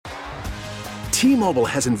T-Mobile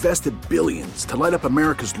has invested billions to light up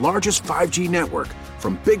America's largest 5G network,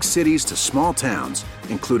 from big cities to small towns,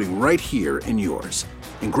 including right here in yours.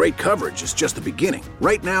 And great coverage is just the beginning.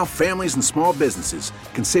 Right now, families and small businesses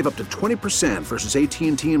can save up to 20% versus AT&T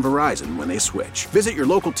and Verizon when they switch. Visit your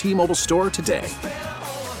local T-Mobile store today.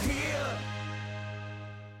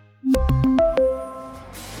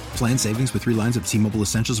 Plan savings with 3 lines of T-Mobile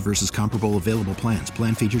Essentials versus comparable available plans.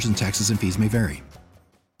 Plan features and taxes and fees may vary.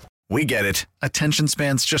 We get it. Attention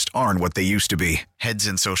spans just aren't what they used to be. Heads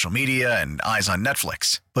in social media and eyes on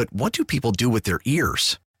Netflix. But what do people do with their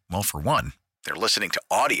ears? Well, for one, they're listening to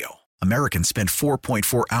audio. Americans spend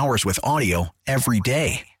 4.4 hours with audio every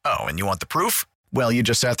day. Oh, and you want the proof? Well, you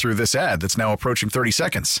just sat through this ad that's now approaching 30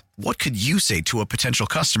 seconds. What could you say to a potential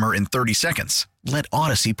customer in 30 seconds? Let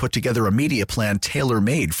Odyssey put together a media plan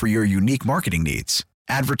tailor-made for your unique marketing needs.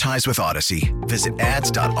 Advertise with Odyssey. Visit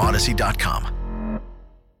ads.odyssey.com.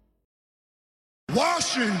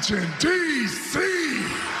 Washington, D.C.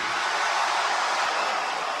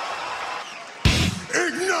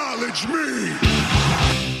 Acknowledge me.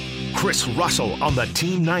 Chris Russell on the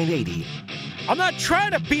Team 980. I'm not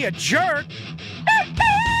trying to be a jerk.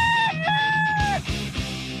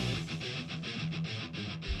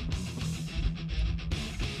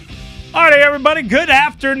 All right, everybody, good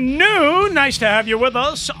afternoon. Nice to have you with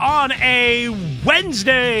us on a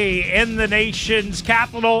Wednesday in the nation's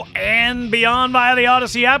capital and beyond via the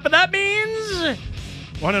Odyssey app. And that means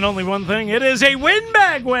one and only one thing. It is a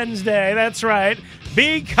Windbag Wednesday. That's right.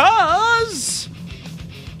 Because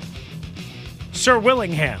Sir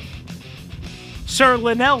Willingham, Sir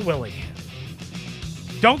Linnell Willingham.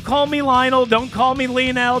 Don't call me Lionel. Don't call me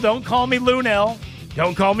Lionel. Don't call me Lunell.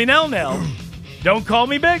 Don't call me Nell Nell. Don't call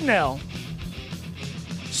me Big Nell.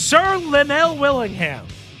 Sir Linnell Willingham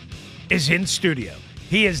is in studio.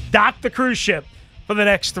 He has docked the cruise ship for the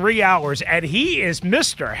next 3 hours, and he is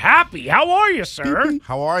Mr. Happy. How are you, sir?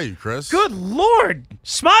 How are you, Chris? Good Lord.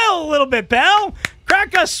 Smile a little bit, pal.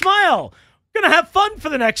 Crack a smile. We're going to have fun for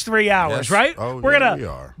the next 3 hours, Yes. right? Oh, We're yeah, going we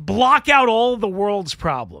to are. block out all the world's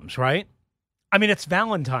problems, right? I mean, it's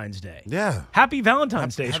Valentine's Day. Yeah. Happy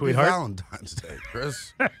Valentine's Day, Happy sweetheart. Valentine's Day,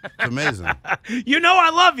 Chris. It's amazing. You know I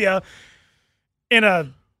love you in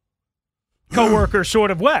a coworker sort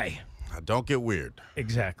of way. Don't get weird.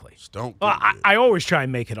 Exactly. Just don't get Well, weird. I always try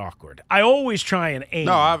and make it awkward. I always try and aim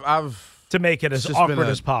I've to make it as just awkward been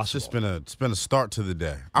as possible. It's been a start to the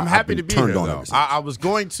day. I'm happy to be here, though. I was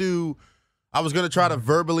going to try to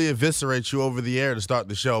verbally eviscerate you over the air to start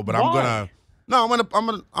the show, but Why? I'm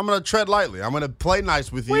gonna tread lightly. I'm gonna play nice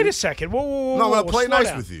with you. Wait a second. Whoa, No, I'm gonna play slow nice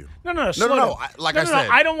down. with you. No. No. I said.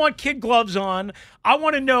 I don't want kid gloves on. I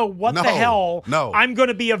want to know what the hell I'm going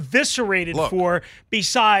to be eviscerated for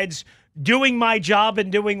besides doing my job and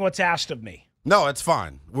doing what's asked of me. No, it's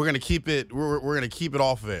fine. We're gonna keep it. We're gonna keep it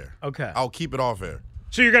off air. Okay. I'll keep it off air.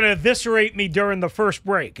 So you're going to eviscerate me during the first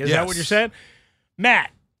break. Is that what you're saying?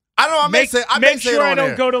 Matt. I don't know. I may say sure it I on don't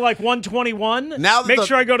air. go to like 121. Now that make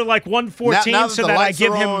sure I go to like 114 now so the that I lights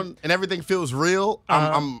give are him on and everything feels real.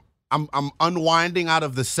 I'm unwinding out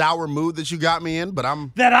of the sour mood that you got me in, but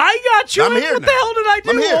that I got you I'm in? here What now. the hell did I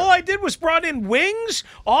I'm do? here. All I did was brought in wings,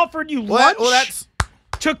 offered you lunch,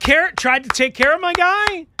 tried to take care of my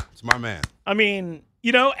guy. It's my man. I mean,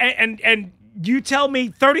 you know, and you tell me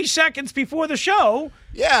 30 seconds before the show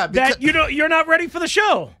that you're not ready for the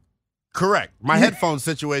show. Correct. My headphone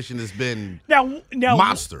situation has been now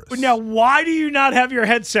monstrous. Now, why do you not have your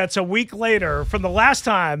headsets a week later from the last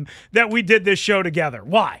time that we did this show together?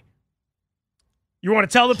 Why? You want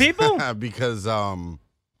to tell the people? Because we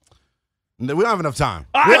don't have enough time.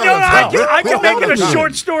 I can make it a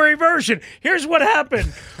short story version. Here's what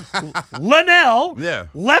happened. Linnell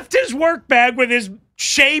left his work bag with his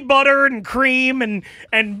shea butter and cream and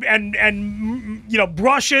you know,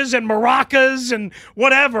 brushes and maracas and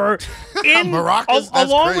whatever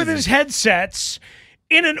along with his headsets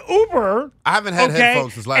in an Uber. I haven't had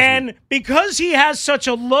headphones since last week. And because he has such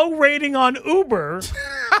a low rating on Uber,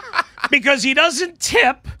 because he doesn't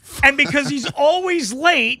tip and because he's always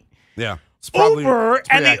late, Uber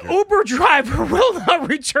and the Uber driver will not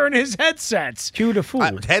return his headsets. Cue the fool.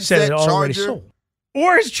 Headset, charger.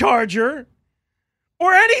 Or his charger.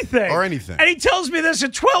 Or anything. And he tells me this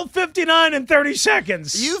at 12:59 and 30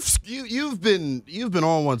 seconds. You've been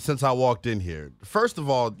on one since I walked in here. First of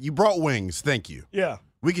all, you brought wings. Thank you. Yeah.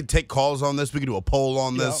 We could take calls on this. We could do a poll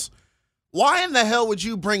on this. Why in the hell would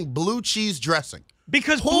you bring blue cheese dressing?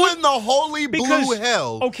 Because who in the holy blue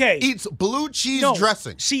hell eats blue cheese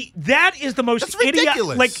dressing? See, that is the most That's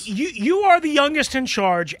ridiculous. Like you are the youngest in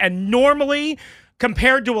charge, and normally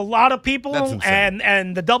compared to a lot of people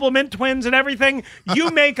and the double mint twins and everything,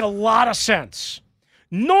 you make a lot of sense.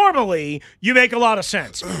 Normally, you make a lot of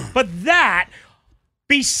sense. But that,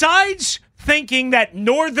 besides thinking that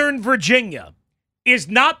Northern Virginia is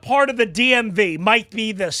not part of the DMV, might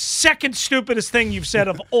be the second stupidest thing you've said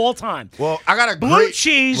of all time. Well, I got a Blue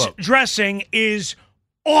cheese dressing is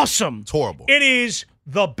awesome. It's horrible. It is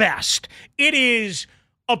the best. It is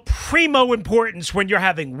a primo importance when you're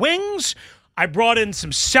having wings. I brought in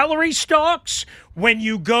some celery stalks. When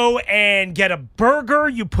you go and get a burger,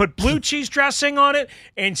 you put blue cheese dressing on it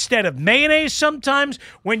instead of mayonnaise sometimes.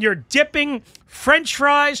 When you're dipping French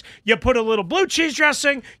fries, you put a little blue cheese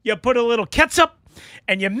dressing, you put a little ketchup,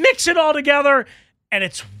 and you mix it all together, and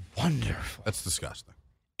it's wonderful. That's disgusting.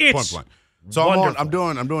 It's point blank. So I'm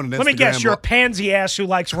doing an Instagram. Let me guess, you're a pansy ass who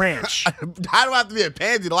likes ranch. How do I have to be a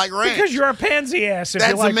pansy to like ranch? Because you're a pansy ass if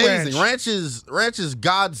That's you like amazing. ranch. Ranch is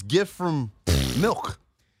God's gift from milk,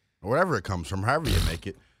 or wherever it comes from, however you make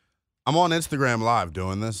it. I'm on Instagram Live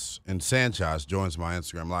doing this, and Sanchez joins my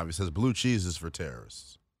Instagram Live. He says, blue cheese is for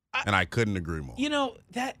terrorists. And I couldn't agree more. You know,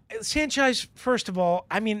 that Sanchez, first of all,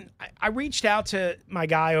 I mean, I reached out to my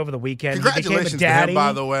guy over the weekend. Congratulations he became a daddy. to him,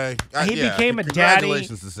 by the way. He became a daddy.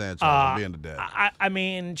 Congratulations to Sanchez on being a dad. I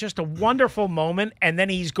mean, just a wonderful moment. And then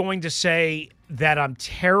he's going to say that I'm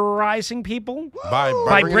terrorizing people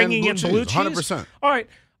by bringing in blue cheese. 100%. All right,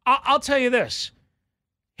 I'll tell you this.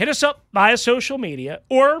 Hit us up via social media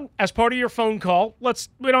or as part of your phone call.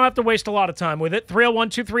 We don't have to waste a lot of time with it.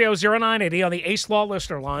 301-230-0980 on the Ace Law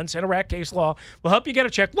listener lines. Interact Ace Law will help you get a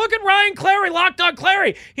check. Look at Ryan Clary, Locked on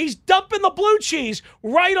Clary. He's dumping the blue cheese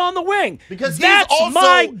right on the wing. Because that's he's also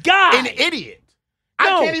my guy. an idiot. I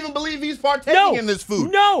can't even believe he's partaking in this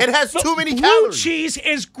food. No. It has too many blue calories. Cheese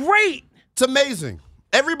is great. It's amazing.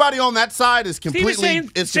 Everybody on that side is completely same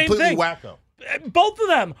wacko. Both of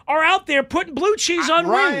them are out there putting blue cheese on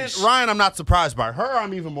wings. Ryan, I'm not surprised by her.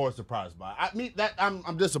 I'm even more surprised by.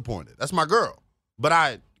 I'm disappointed. That's my girl.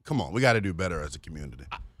 But come on, we got to do better as a community.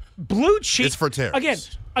 Blue cheese. It's for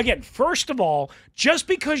terrorists. Again. First of all, just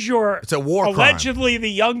because you're it's a war allegedly crime.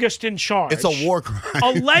 The youngest in charge. It's a war crime.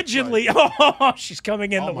 Allegedly. Oh, she's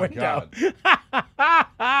coming in the window.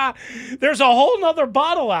 There's a whole nother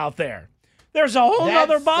bottle out there. Those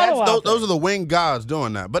are the wing gods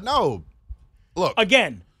doing that. But no. Look.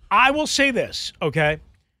 Again, I will say this, okay?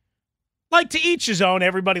 Like to each his own.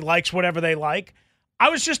 Everybody likes whatever they like. I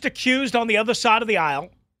was just accused on the other side of the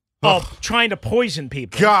aisle of trying to poison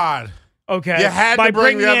people. God. Okay. You had to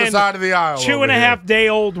bring the other side of the aisle.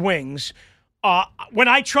 2.5-day-old wings. When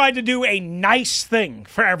I tried to do a nice thing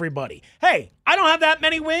for everybody. Hey, I don't have that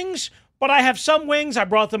many wings, but I have some wings. I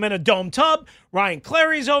brought them in a dome tub. Ryan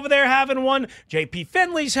Clary's over there having one. JP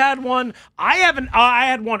Finley's had one. I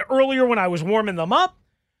had one earlier when I was warming them up.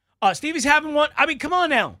 Stevie's having one. I mean, come on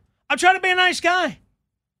now. I'm trying to be a nice guy.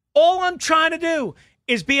 All I'm trying to do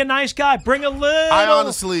is be a nice guy. Bring a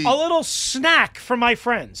little snack for my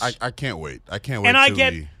friends. I can't wait. I can't wait. And I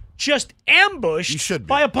get just ambushed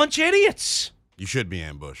by a bunch of idiots. You should be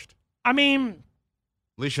ambushed. I mean,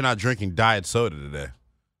 at least you're not drinking diet soda today.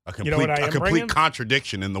 A complete bringing?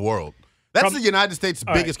 contradiction in the world. That's the United States'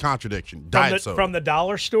 biggest contradiction. Diet soda. From the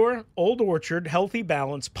dollar store, Old Orchard, Healthy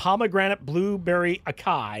Balance, pomegranate blueberry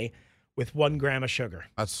acai with 1 gram of sugar.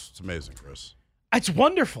 It's amazing, Chris. It's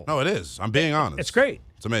wonderful. No, it is. I'm being honest. It's great.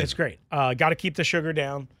 It's amazing. It's great. Got to keep the sugar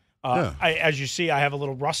down. As you see, I have a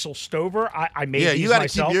little Russell Stover. I made these myself. Yeah, you got to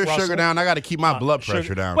keep your sugar down. I got to keep my blood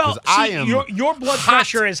pressure down. Well, your blood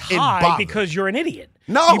pressure is high because you're an idiot.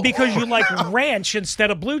 No. Because you like ranch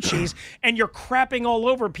instead of blue cheese, and you're crapping all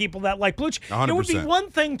over people that like blue cheese. 100%. It would be one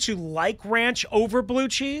thing to like ranch over blue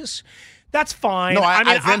cheese. That's fine. No,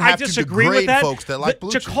 I disagree with that. Folks that like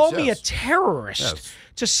blue to cheese. call me a terrorist,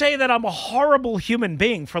 to say that I'm a horrible human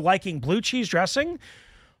being for liking blue cheese dressing,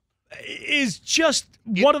 is just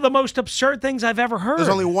one of the most absurd things I've ever heard. There's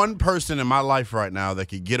only one person in my life right now that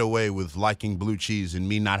could get away with liking blue cheese and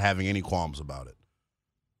me not having any qualms about it.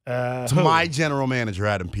 It's my general manager,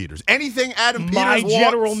 Adam Peters. Anything Adam Peters wants. My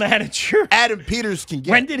general manager? Adam Peters can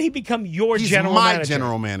get. When did he become your general manager? He's my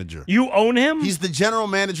general manager. You own him? He's the general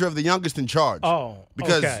manager of the youngest in charge. Oh,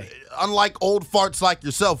 because unlike old farts like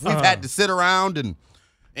yourself, we've had to sit around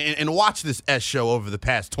and watch this S show over the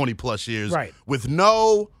past 20-plus years with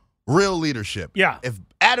no real leadership. Yeah. If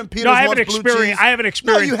Adam Peters wants blue cheese, I haven't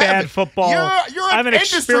experienced bad football. You're I haven't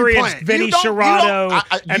experienced Vinny Serrato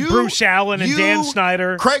and Bruce Allen and Dan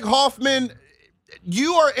Snyder. Craig Hoffman,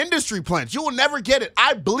 you are industry plants. You will never get it.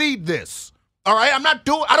 I bleed this. All right?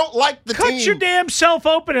 I don't like the team. Cut your damn self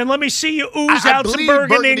open and let me see you ooze out some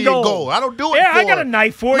burgundy and gold. I don't do it I got a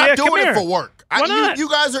knife for you. I'm not doing it for work. Why not? You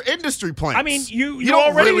guys are industry plants. I mean, you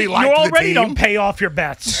don't already, really like you the already team. don't pay off your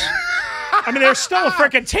bets. I mean, there's still a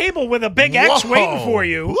freaking table with a big X waiting for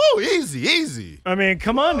you. Woo, easy. I mean,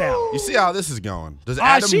 come on now. You see how this is going?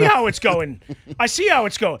 I see how it's going.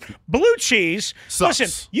 Blue cheese. Sucks.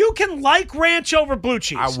 Listen, you can like ranch over blue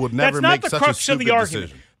cheese. I would never That's not make the such a crux of the stupid argument.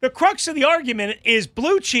 decision. The crux of the argument is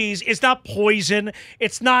blue cheese is not poison.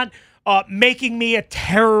 It's not making me a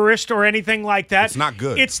terrorist or anything like that. It's not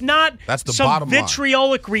good. It's not That's the some bottom line.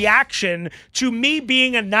 vitriolic reaction to me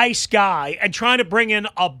being a nice guy and trying to bring in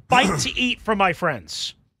a bite to eat for my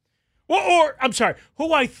friends. Or I'm sorry,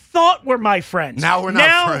 who I thought were my friends. Now we're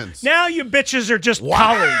not friends. Now you bitches are just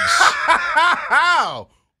colleagues. How?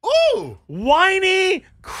 Ooh. Whiny,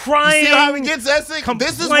 crying. You see how he gets Essex?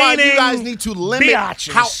 This is why you guys need to limit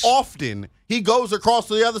biatches. how often he goes across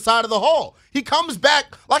to the other side of the hall. He comes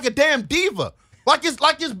back like a damn diva. Like his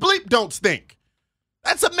bleep don't stink.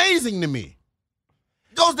 That's amazing to me.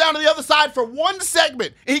 Goes down to the other side for one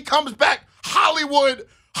segment, and he comes back Hollywood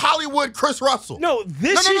Chris Russell. No,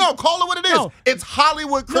 call it what it is. No. It's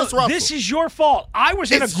Hollywood Chris Russell. This is your fault. I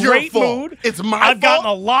was in It's a your great fault. mood. It's my I've gotten a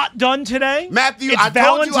fault. lot done today. Matthew, it's I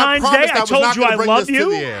told you, I Valentine's promised Day. I was told not you gonna I bring love this to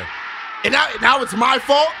you. the air. And now it's my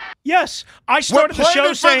fault? Yes, I started the show planning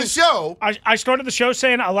for saying the show. I started the show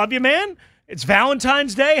saying I love you, man. It's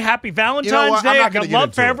Valentine's Day. Happy Valentine's what? I'm Day. not I gonna got get love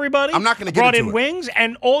into for it. everybody. I'm not gonna get Brought into in it. wings,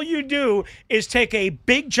 and all you do is take a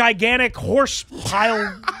big, gigantic horse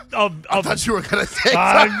pile of. I thought you were going to say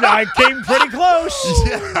I came pretty close.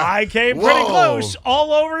 Yeah. I came pretty Whoa. close.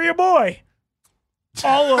 All over your boy.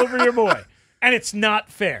 All over your boy. And it's not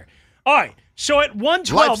fair. All right. So at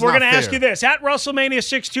 112, Life's we're not going to ask fair. you this. At WrestleMania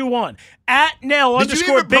 621. At Nell Did you _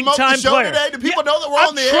 even big promote time the show player. today? Do people know that we're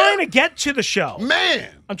on the air? I'm trying to get to the show. Man.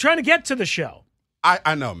 I'm trying to get to the show.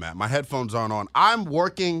 I know, Matt. My headphones aren't on. I'm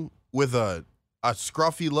working with a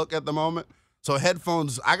scruffy look at the moment. So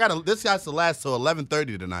headphones, this has to last till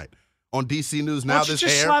 11:30 tonight on DC News Now. Why don't you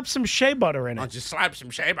just slap some shea butter in it? Why don't you slap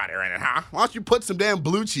some shea butter in it, huh? Why don't you put some damn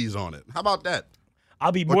blue cheese on it? How about that?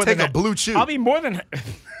 I'll be Or more take than a blue chew. I'll be more than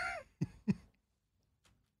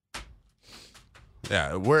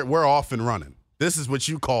Yeah, we're off and running. This is what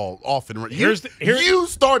you call off and running. Here's You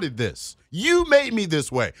started this. You made me this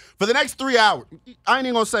way. For the next 3 hours, I ain't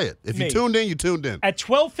even going to say it. If you tuned in, you tuned in. At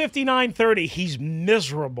 12:59:30, he's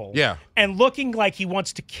miserable. Yeah. And looking like he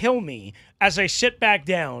wants to kill me as I sit back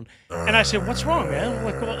down. And I said, "What's wrong, man?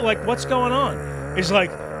 Like what's going on?" He's like,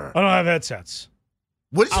 "I don't have headsets."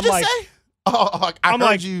 What did you I'm just like- say? I I'm heard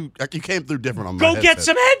like, you came through different on my Go headset. get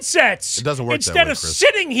some headsets. It doesn't work that Instead way, of Chris.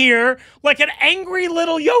 sitting here like an angry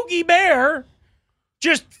little Yogi Bear,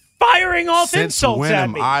 just firing off Since insults when at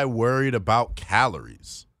am me. I worried about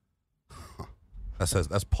calories? That's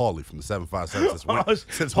Paulie from the 757.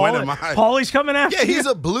 Since when am I? Paulie's coming after Yeah, you. he's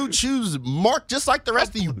a blue chews mark just like the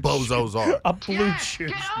rest of you bozos are. A blue chew.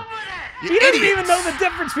 He doesn't even know the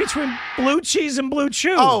difference between blue cheese and blue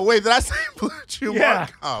chew. Oh, wait, did I say blue chew yeah,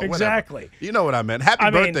 mark? Oh, whatever. exactly. You know what I meant. Happy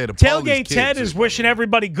I mean, birthday to Paulie's Tailgate kids, Ted too. is wishing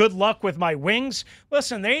everybody good luck with my wings.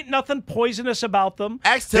 Listen, there ain't nothing poisonous about them.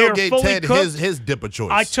 Ask They are Tailgate fully Ted cooked. his dip of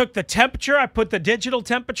choice. I took the temperature. I put the digital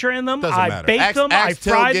temperature in them. Doesn't I matter. baked them. I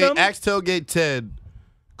fried them. Ask Tailgate Ted.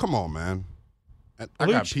 Come on, man. I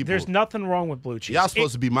got people. There's nothing wrong with blue cheese. Y'all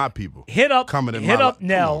supposed to be my people. Hit up coming in hit my up li-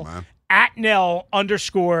 Nell Come on, man. at Nell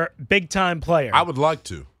 _ big time player. I would like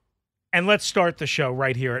to. And let's start the show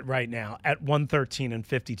right here at right now at 1:13 and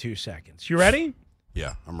 52 seconds. You ready?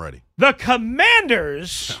 Yeah, I'm ready. The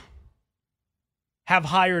Commanders have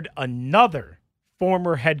hired another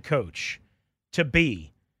former head coach to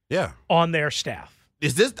be on their staff.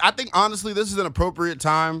 I think honestly this is an appropriate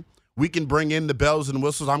time. We can bring in the bells and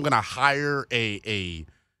whistles. I'm going to hire an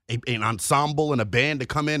ensemble and a band to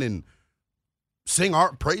come in and sing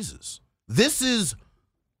our praises. This is,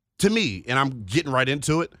 to me, and I'm getting right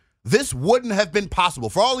into it, this wouldn't have been possible.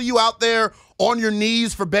 For all of you out there on your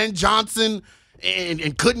knees for Ben Johnson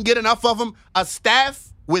and couldn't get enough of him, a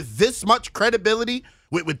staff with this much credibility,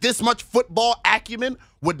 with this much football acumen,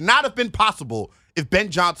 would not have been possible if Ben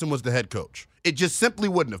Johnson was the head coach. It just simply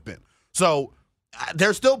wouldn't have been. So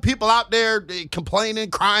there's still people out there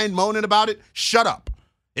complaining, crying, moaning about it. Shut up.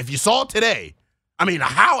 If you saw today, I mean,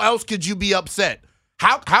 how else could you be upset?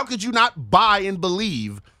 How could you not buy and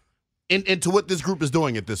believe into what this group is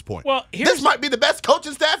doing at this point? Well, this might be the best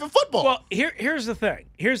coaching staff in football. Well, here's the thing.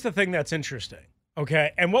 Here's the thing that's interesting,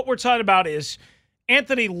 okay? And what we're talking about is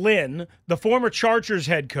Anthony Lynn, the former Chargers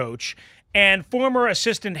head coach and former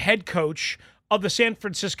assistant head coach of the San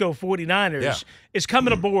Francisco 49ers, is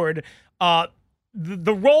coming aboard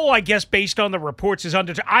the role, I guess, based on the reports is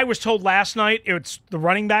under. I was told last night it's the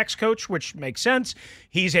running backs coach, which makes sense.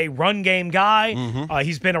 He's a run game guy.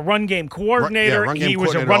 He's been a run game coordinator. He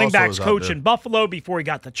was a running backs coach in Buffalo before he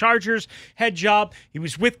got the Chargers head job. He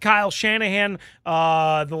was with Kyle Shanahan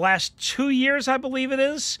the last 2 years, I believe it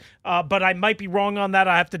is. But I might be wrong on that.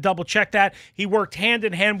 I have to double check that. He worked hand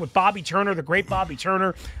in hand with Bobby Turner, the great Bobby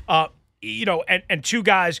Turner. And two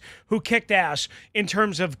guys who kicked ass in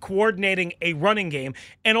terms of coordinating a running game.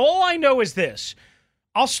 And all I know is this.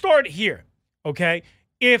 I'll start here, okay?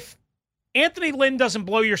 If Anthony Lynn doesn't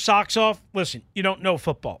blow your socks off, listen, you don't know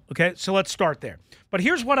football, okay? So let's start there. But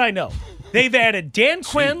here's what I know. They've added Dan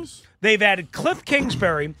Quinn. They've added Cliff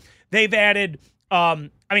Kingsbury. They've added,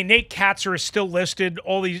 Nate Katzer is still listed.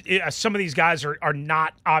 All these, some of these guys are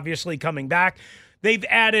not obviously coming back. They've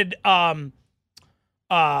added,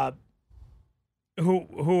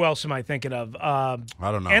 Who else am I thinking of? I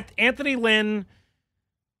don't know. Anthony Lynn,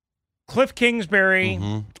 Cliff Kingsbury.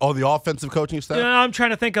 Oh, the offensive coaching staff? I'm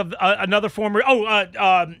trying to think of another former.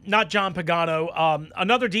 Not John Pagano.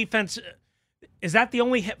 Another defense. Is that the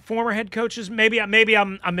only former head coaches? Maybe I'm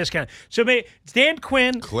miscounting. So maybe it's Dan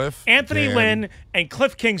Quinn, Cliff, Anthony Lynn, and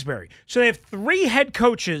Cliff Kingsbury. So they have 3 head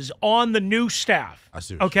coaches on the new staff. I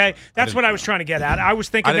see. Okay, that's what I was trying to get at. I was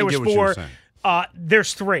thinking there was 4.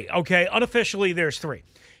 There's 3, okay? Unofficially, there's 3.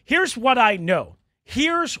 Here's what I know.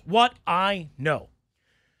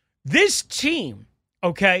 This team,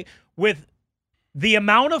 okay, with the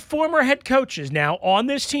amount of former head coaches now on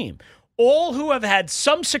this team, all who have had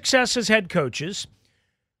some success as head coaches,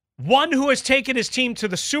 one who has taken his team to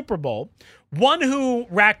the Super Bowl, one who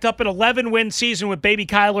racked up an 11-win season with Baby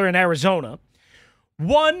Kyler in Arizona,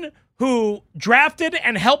 one who drafted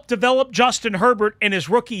and helped develop Justin Herbert in his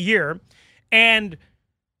rookie year, and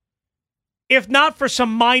if not for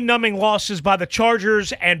some mind-numbing losses by the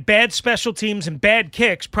Chargers and bad special teams and bad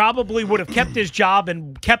kicks, probably would have kept his job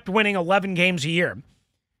and kept winning 11 games a year.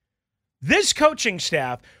 This coaching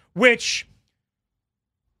staff, which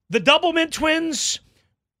the Doublemint twins,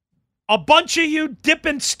 a bunch of you dip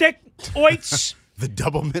and stick oits, the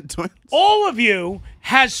Doublemint twins, all of you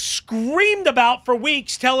has screamed about for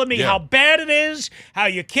weeks, telling me how bad it is, how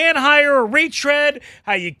you can't hire a retread,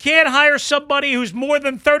 how you can't hire somebody who's more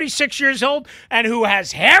than 36 years old and who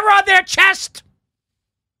has hair on their chest,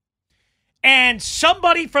 and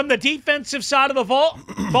somebody from the defensive side of the ball.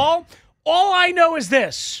 All I know is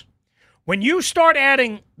this. When you start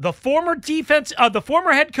adding the former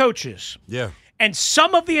head coaches and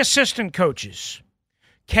some of the assistant coaches,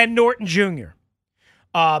 Ken Norton Jr.,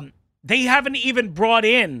 they haven't even brought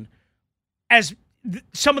in as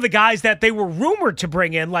some of the guys that they were rumored to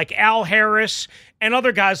bring in, like Al Harris and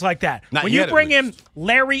other guys like that. When you bring in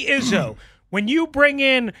Larry Izzo, when you bring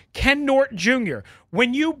in Ken Norton Jr.,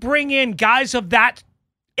 when you bring in guys of that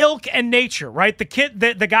ilk and nature, right?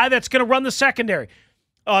 The guy that's going to run the secondary,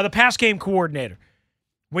 the pass game coordinator.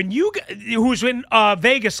 Who's in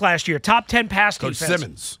Vegas last year, top 10 pass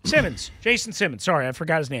defense. Jason Simmons. Sorry, I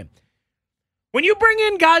forgot his name. When you bring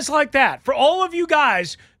in guys like that, for all of you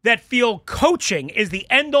guys that feel coaching is the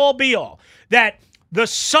end-all, be-all, that the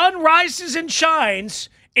sun rises and shines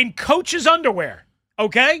in coach's underwear,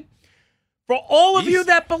 okay? For all of you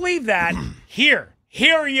that believe that, here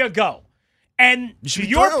you go. And to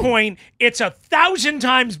your point, it's 1,000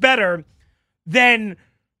 times better than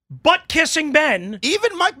butt-kissing Ben.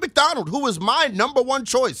 Even Mike McDonald, who was my number 1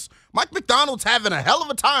 choice. Mike McDonald's having a hell of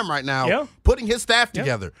a time right now putting his staff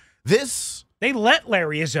together. They let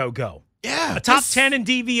Larry Izzo go. Yeah. A top 10 in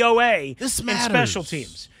DVOA in special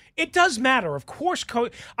teams. It does matter. Of course,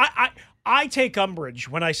 I take umbrage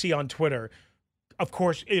when I see on Twitter, of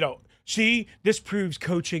course, see, this proves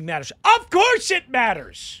coaching matters. Of course it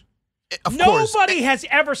matters. Nobody has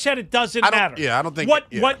ever said it doesn't matter. Yeah, I don't think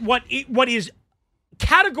what is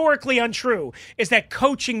categorically untrue is that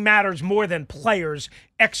coaching matters more than players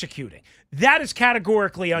executing. That is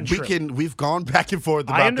categorically untrue. We've gone back and forth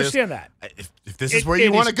about this. I understand that. If this is where you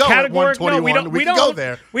want to go at 121, we can go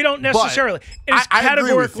there. We don't necessarily. It is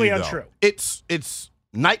categorically untrue. It's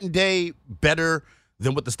night and day better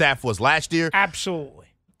than what the staff was last year. Absolutely.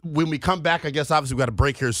 When we come back, I guess obviously we've got a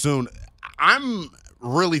break here soon. I'm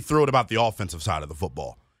really thrilled about the offensive side of the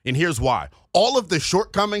football. And here's why. All of the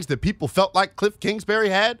shortcomings that people felt like Cliff Kingsbury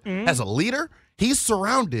had as a leader, he's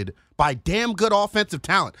surrounded by damn good offensive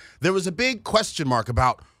talent. There was a big question mark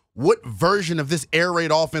about what version of this air raid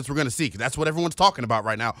offense we're going to see, because that's what everyone's talking about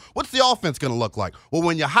right now. What's the offense going to look like? Well,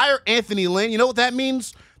 when you hire Anthony Lynn, you know what that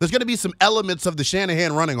means? There's going to be some elements of the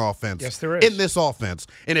Shanahan running offense in this offense.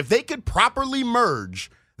 And if they could properly merge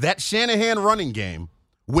that Shanahan running game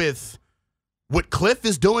with what Cliff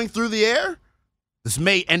is doing through the air, This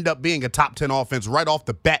may end up being a top 10 offense right off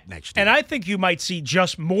the bat next year. And I think you might see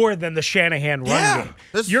just more than the Shanahan run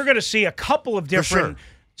game. You're going to see a couple of different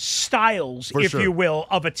styles, if you will,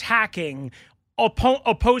 of attacking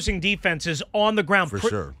opposing defenses on the ground. For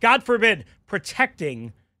sure. God forbid,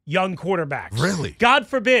 protecting young quarterbacks. Really? God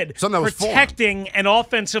forbid, protecting an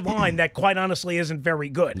offensive line that quite honestly isn't very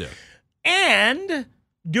good. Yeah. And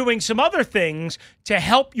doing some other things to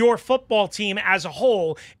help your football team as a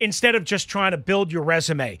whole instead of just trying to build your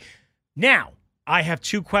resume. Now, I have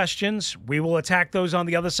 2 questions. We will attack those on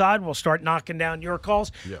the other side. We'll start knocking down your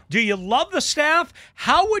calls. Yeah. Do you love the staff?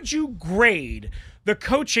 How would you grade the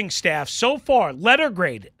coaching staff so far, letter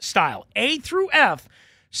grade style, A through F,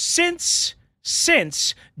 since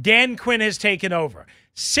Dan Quinn has taken over?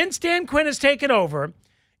 Since Dan Quinn has taken over,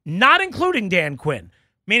 not including Dan Quinn,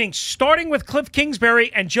 meaning starting with Cliff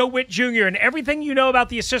Kingsbury and Joe Witt Jr. and everything you know about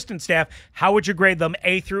the assistant staff, how would you grade them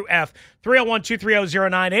A through F?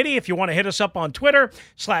 301-230-0980. If you want to hit us up on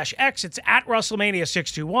Twitter/X, it's at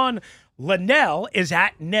WrestleMania621. Linnell is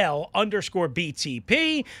at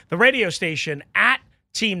Nell_BTP. The radio station at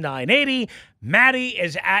Team 980. Maddie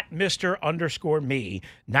is at Mr_me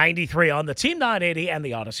 93 on the Team 980 and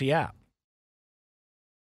the Odyssey app.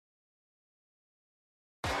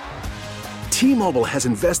 T-Mobile has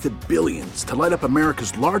invested billions to light up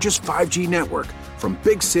America's largest 5G network, from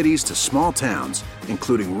big cities to small towns,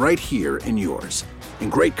 including right here in yours.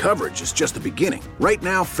 And great coverage is just the beginning. Right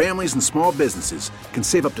now, families and small businesses can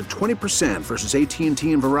save up to 20% versus AT&T and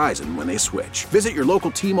Verizon when they switch. Visit your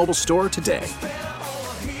local T-Mobile store today.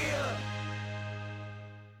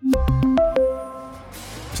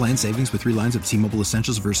 Plan savings with 3 lines of T-Mobile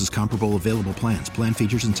Essentials versus comparable available plans. Plan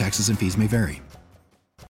features and taxes and fees may vary.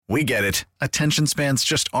 We get it. Attention spans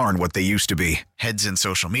just aren't what they used to be. Heads in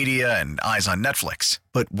social media and eyes on Netflix.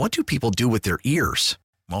 But what do people do with their ears?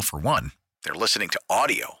 Well, for one, they're listening to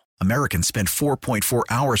audio. Americans spend 4.4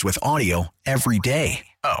 hours with audio every day.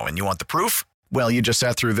 Oh, and you want the proof? Well, you just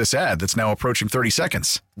sat through this ad that's now approaching 30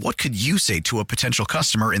 seconds. What could you say to a potential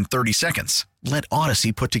customer in 30 seconds? Let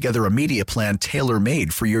Odyssey put together a media plan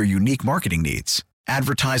tailor-made for your unique marketing needs.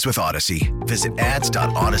 Advertise with Odyssey. Visit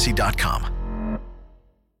ads.odyssey.com.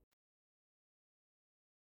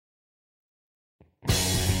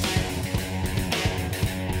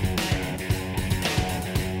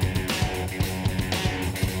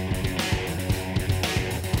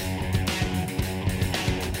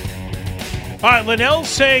 All right, Linnell's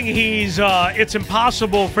saying it's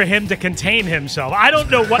impossible for him to contain himself. I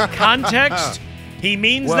don't know what context he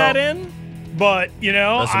means that in, but,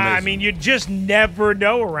 I mean, you just never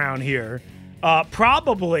know around here.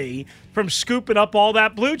 Probably from scooping up all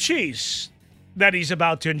that blue cheese that he's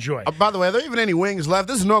about to enjoy. By the way, are there even any wings left?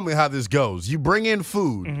 This is normally how this goes. You bring in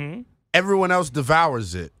food, everyone else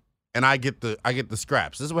devours it, and I get the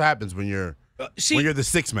scraps. This is what happens when you're the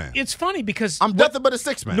sixth man. It's funny because I'm nothing but a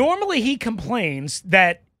sixth man. Normally he complains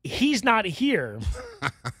that he's not here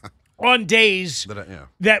on days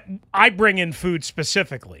that I bring in food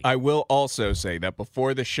specifically. I will also say that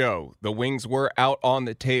before the show, the wings were out on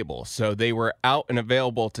the table, so they were out and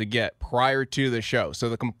available to get prior to the show. So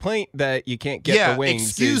the complaint that you can't get the wings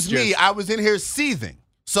excuse me, I was in here seething.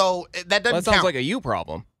 So that doesn't count. That sounds like a you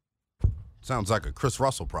problem. Sounds like a Chris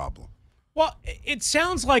Russell problem. Well, it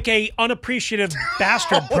sounds like a unappreciative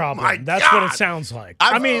bastard problem. That's what it sounds like.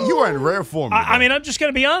 I mean, you are in rare form. I mean, I'm just going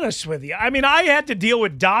to be honest with you. I mean, I had to deal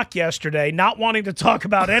with Doc yesterday, not wanting to talk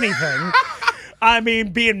about anything. I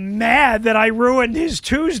mean, being mad that I ruined his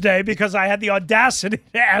Tuesday because I had the audacity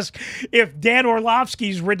to ask if Dan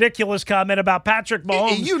Orlovsky's ridiculous comment about Patrick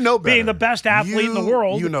Mahomes being the best athlete in the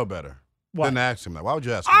world. You know better than to ask him that. Why would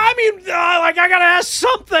you ask him I mean, I got to ask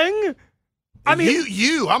something. I mean,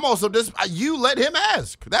 I'm also you let him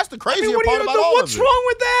ask. That's the crazier part about all of it. What's wrong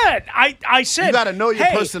with that? I said, you got to know your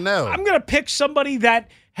personnel. I'm going to pick somebody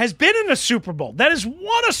that has been in a Super Bowl, that has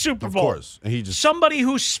won a Super Bowl. Of course. And somebody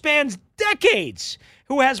who spans decades,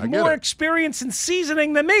 who has more experience in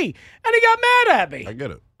seasoning than me. And he got mad at me. I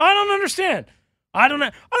get it. I don't understand. I don't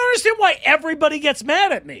understand why everybody gets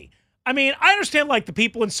mad at me. I mean, I understand, like, the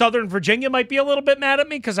people in Southern Virginia might be a little bit mad at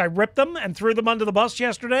me because I ripped them and threw them under the bus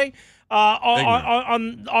yesterday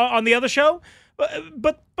on the other show.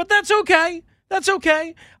 But that's okay. That's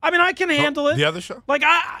okay. I mean, I can handle it. The other show? Like,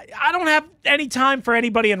 I don't have any time for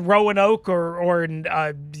anybody in Roanoke or in,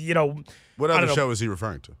 What other show is he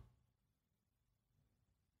referring to?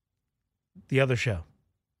 The other show.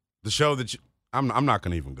 The show that I'm not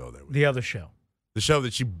going to even go there with the other show. The show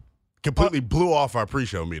that you completely blew off our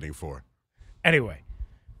pre-show meeting for. Anyway,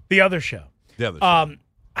 the other show. The other show.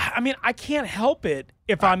 I mean, I can't help it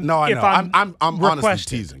if I'm no, I if know. I'm honestly requested,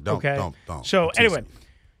 teasing. Don't. So I'm teasing. anyway,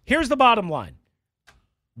 here's the bottom line.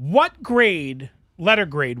 What letter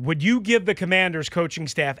grade, would you give the Commanders coaching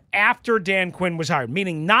staff after Dan Quinn was hired?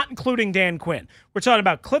 Meaning not including Dan Quinn. We're talking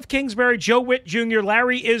about Cliff Kingsbury, Joe Witt Jr.,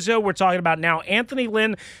 Larry Izzo. We're talking about now Anthony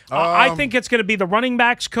Lynn. I think it's going to be the running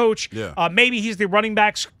backs coach. Yeah. Maybe he's the running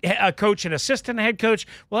backs coach and assistant head coach.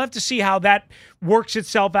 We'll have to see how that works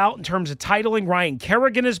itself out in terms of titling. Ryan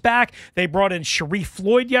Kerrigan is back. They brought in Sharif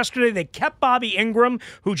Floyd yesterday. They kept Bobby Ingram,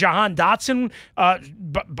 who Jahan Dotson,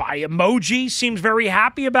 by emoji, seems very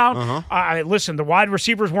happy about. Listen, the wide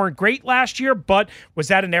receivers weren't great last year, but was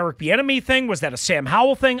that an Eric Bieniemy thing? Was that a Sam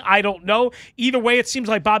Howell thing? I don't know. Either way, it seems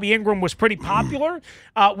like Bobby Ingram was pretty popular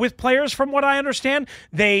with players, from what I understand.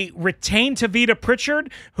 They retained Tavita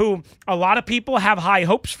Pritchard, who a lot of people have high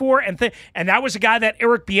hopes for, and that was a guy that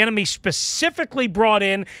Eric Bieniemy specifically brought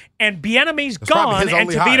in, and Bieniemy's gone, and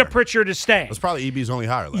Tavita Pritchard is staying. That's probably EB's only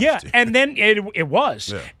hire last year. And then it was.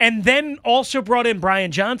 Yeah. And then also brought in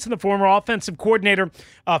Brian Johnson, the former offensive coordinator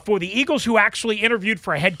for the Eagles, who actually interviewed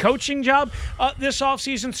for a head coaching job this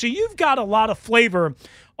offseason. So you've got a lot of flavor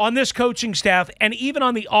on this coaching staff, and even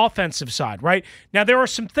on the offensive side, right? Now, there are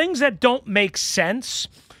some things that don't make sense.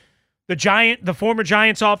 The former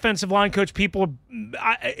Giants offensive line coach, people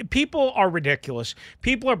are ridiculous.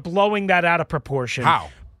 People are blowing that out of proportion. How?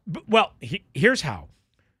 Well, here's how.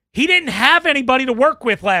 He didn't have anybody to work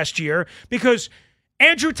with last year because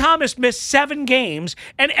Andrew Thomas missed 7 games,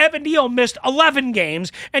 and Evan Neal missed 11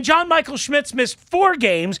 games, and John Michael Schmitz missed 4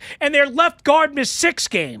 games, and their left guard missed 6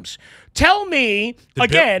 games. Tell me,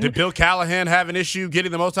 did Bill Callahan have an issue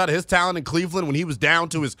getting the most out of his talent in Cleveland when he was down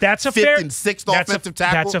to his 5th and 6th offensive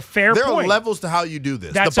tackle? That's a fair point. There are levels to how you do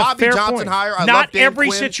this. That's the Bobby a fair Johnson point. hire, I love Not Dan every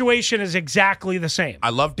Quinn. situation is exactly the same. I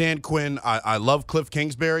love Dan Quinn. I love Cliff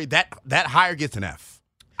Kingsbury. That hire gets an F.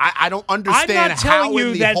 I don't understand how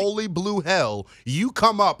in the holy blue hell you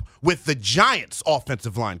come up with the Giants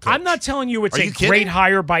offensive line coach. I'm not telling you it's a great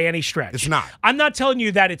hire by any stretch. It's not. I'm not telling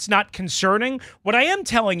you that it's not concerning. What I am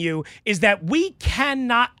telling you is that we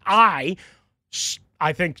cannot, I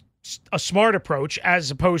think, a smart approach as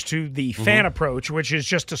opposed to the fan approach, which is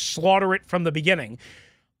just to slaughter it from the beginning.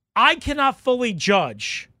 I cannot fully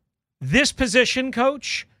judge this position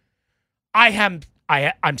coach. I'm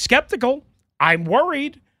skeptical. I'm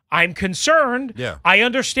worried. I'm concerned. Yeah. I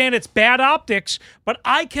understand it's bad optics, but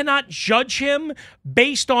I cannot judge him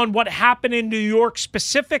based on what happened in New York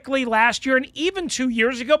specifically last year and even 2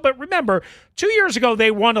 years ago. But remember, 2 years ago,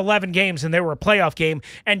 they won 11 games and they were a playoff game,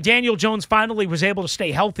 and Daniel Jones finally was able to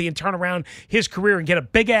stay healthy and turn around his career and get a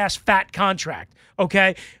big-ass fat contract,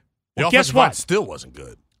 okay? Well, guess what? Still wasn't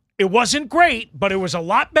good. It wasn't great, but it was a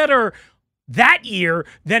lot better that year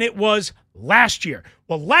than it was last year.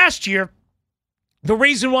 Well, last year, the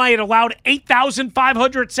reason why it allowed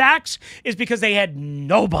 8,500 sacks is because they had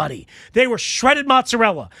nobody. They were shredded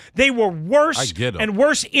mozzarella. They were worse and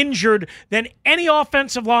worse injured than any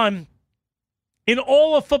offensive line in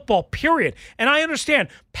all of football, period. And I understand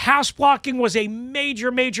pass blocking was a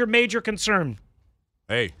major, major, major concern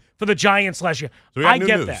for the Giants last year. So I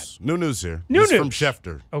get news. that. New news here. New news from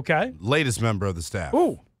Schefter. Okay. Latest member of the staff.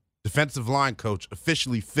 Ooh. Defensive line coach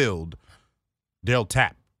officially filled. Darryl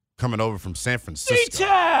Tapp coming over from San Francisco.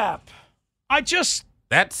 Tapp.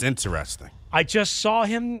 That's interesting. I just saw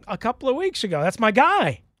him a couple of weeks ago. That's my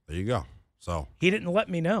guy. There you go. So he didn't let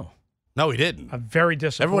me know. No, he didn't. I'm very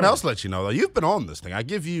disappointed. Everyone else let you know, though. You've been on this thing. I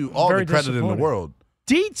give you all the credit in the world.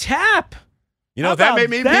 D-Tap. You know what that may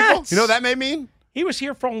mean, people? You know what that may mean? He was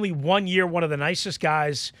here for only 1 year, one of the nicest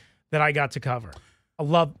guys that I got to cover.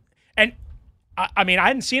 And I mean, I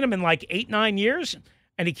hadn't seen him in like 8-9 years,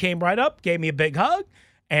 and he came right up, gave me a big hug,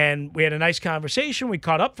 and we had a nice conversation. We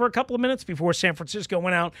caught up for a couple of minutes before San Francisco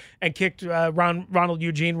went out and kicked Ronald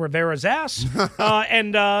Eugene Rivera's ass,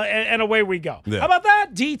 and away we go. Yeah. How about that?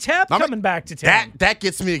 D-Tap coming back to town. That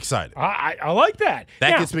gets me excited. I like that.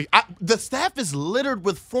 That gets me. The staff is littered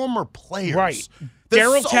with former players. Right.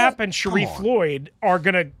 Darryl Tapp and Sharif Floyd are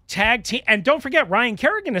going to tag team, and don't forget Ryan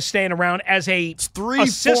Kerrigan is staying around as a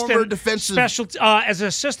former defensive as an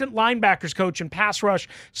assistant linebackers coach and pass rush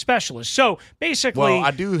specialist. So basically, well,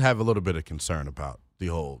 I do have a little bit of concern about the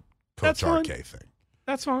whole Coach RK thing.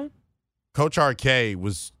 That's fine. Coach RK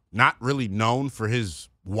was not really known for his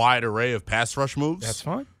wide array of pass rush moves. That's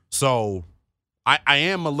fine. So I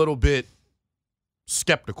am a little bit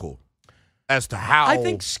skeptical as to how. I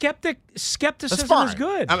think skepticism is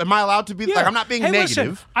good. Am I allowed to be? Yeah. Like, I'm not being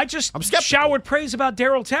negative. Listen, I'm showered praise about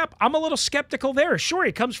Darryl Tapp. I'm a little skeptical there. Sure,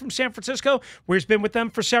 he comes from San Francisco, where he's been with them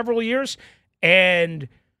for several years, and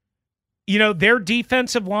their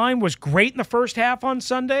defensive line was great in the first half on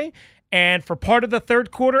Sunday, and for part of the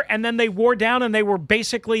third quarter, and then they wore down and they were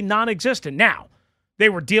basically non-existent. Now, they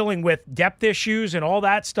were dealing with depth issues and all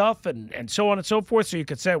that stuff and so on and so forth. So you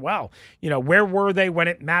could say, well, where were they when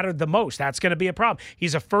it mattered the most? That's going to be a problem.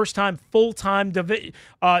 He's a first-time, full-time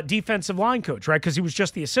defensive line coach, right? Because he was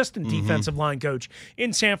just the assistant defensive line coach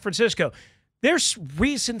in San Francisco. There's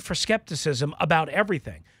reason for skepticism about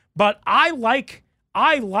everything. But I like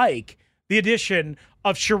the addition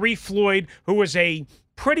of Sharif Floyd, who was a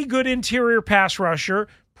pretty good interior pass rusher,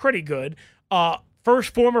 pretty good,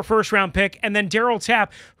 former first-round pick, and then Darryl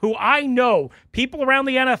Tapp, who I know people around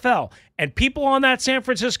the NFL and people on that San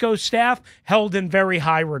Francisco staff held in very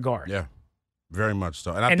high regard. Yeah, very much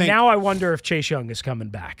so. And now I wonder if Chase Young is coming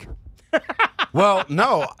back. Well,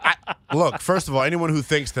 no. Look, first of all, anyone who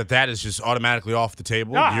thinks that is just automatically off the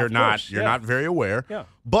table, you're not very aware. Yeah.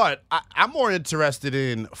 But I'm more interested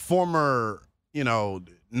in former,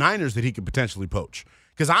 Niners that he could potentially poach.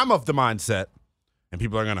 Because I'm of the mindset, and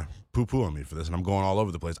people are going to poo-poo on me for this, and I'm going all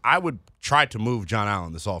over the place. I would try to move John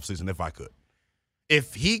Allen this offseason if I could.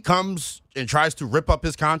 If he comes and tries to rip up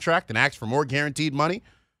his contract and asks for more guaranteed money,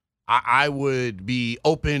 I would be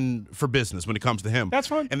open for business when it comes to him. That's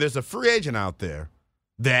fine. And there's a free agent out there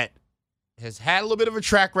that has had a little bit of a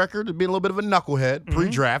track record of being a little bit of a knucklehead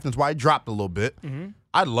pre-draft. That's why he dropped a little bit.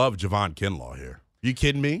 I love Javon Kinlaw here. You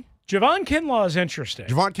kidding me? Javon Kinlaw is interesting.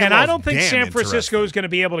 And I don't think San Francisco is going to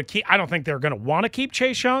be able to keep – I don't think they're going to want to keep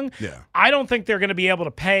Chase Young. Yeah. I don't think they're going to be able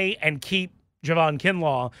to pay and keep Javon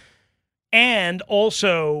Kinlaw and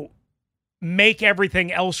also make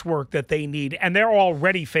everything else work that they need. And they're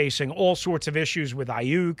already facing all sorts of issues with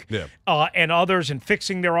Ayuk and others and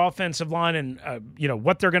fixing their offensive line and,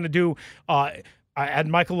 what they're going to do. I had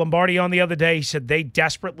Michael Lombardi on the other day. He said they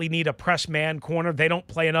desperately need a press man corner. They don't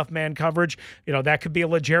play enough man coverage. That could be a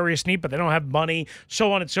luxurious need, but they don't have money,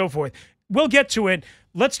 so on and so forth. We'll get to it.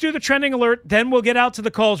 Let's do the trending alert. Then we'll get out to the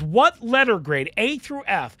calls. What letter grade, A through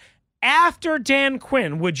F, after Dan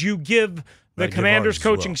Quinn would you give the Commanders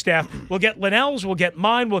coaching staff? We'll get Linnell's, we'll get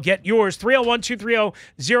mine, we'll get yours.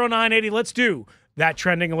 301-230-0980. Let's do that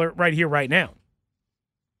trending alert right here, right now.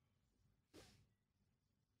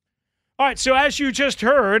 All right, so as you just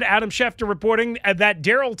heard, Adam Schefter reporting that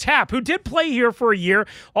Darryl Tapp, who did play here for a year,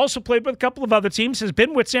 also played with a couple of other teams, has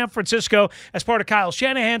been with San Francisco as part of Kyle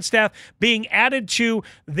Shanahan's staff, being added to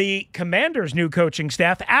the Commanders' new coaching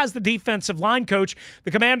staff as the defensive line coach.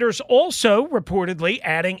 The Commanders also reportedly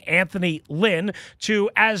adding Anthony Lynn to,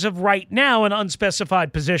 as of right now, an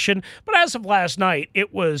unspecified position. But as of last night,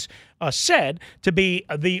 it was said to be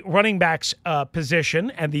the running backs position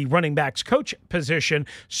and the running backs coach position.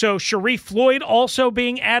 So Sharif Floyd also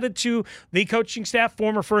being added to the coaching staff,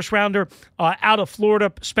 former first-rounder out of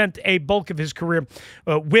Florida, spent a bulk of his career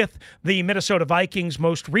with the Minnesota Vikings.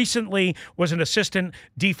 Most recently was an assistant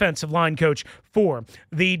defensive line coach for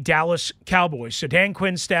the Dallas Cowboys. So Dan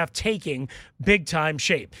Quinn's staff taking big-time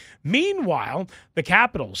shape. Meanwhile, the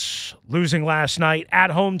Capitals losing last night at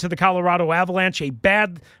home to the Colorado Avalanche, a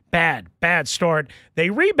bad start. They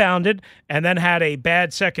rebounded and then had a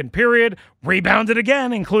bad second period, rebounded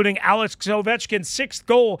again, including Alex Ovechkin's sixth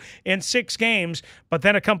goal in 6 games, but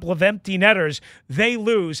then a couple of empty netters. They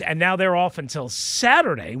lose, and now they're off until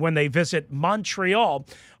Saturday when they visit Montreal,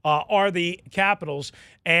 are the Capitals,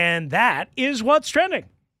 and that is what's trending.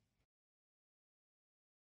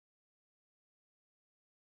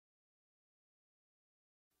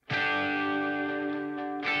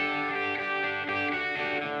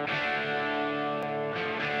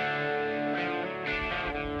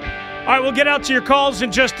 All right, we'll get out to your calls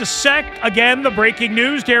in just a sec. Again, the breaking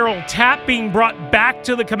news, Darryl Tapp being brought back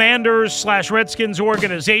to the Commanders/Redskins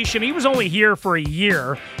organization. He was only here for a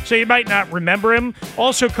year, so you might not remember him.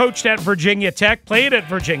 Also coached at Virginia Tech, played at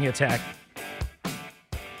Virginia Tech.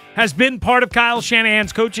 Has been part of Kyle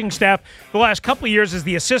Shanahan's coaching staff the last couple of years as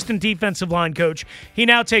the assistant defensive line coach. He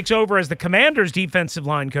now takes over as the Commanders' defensive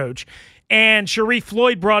line coach. And Sharif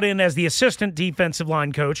Floyd brought in as the assistant defensive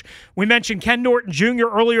line coach. We mentioned Ken Norton Jr.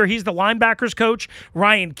 earlier. He's the linebackers coach.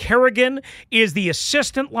 Ryan Kerrigan is the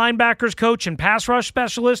assistant linebackers coach and pass rush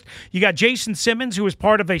specialist. You got Jason Simmons, who is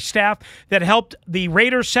part of a staff that helped the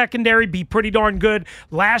Raiders secondary be pretty darn good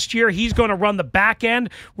last year. He's going to run the back end.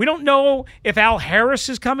 We don't know if Al Harris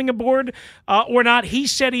is coming aboard or not. He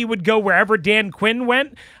said he would go wherever Dan Quinn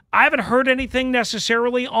went. I haven't heard anything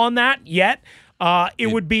necessarily on that yet. It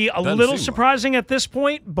would be a little surprising at this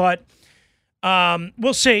point, but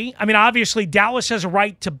we'll see. I mean, obviously, Dallas has a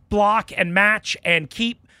right to block and match and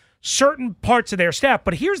keep certain parts of their staff.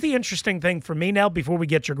 But here's the interesting thing for me now before we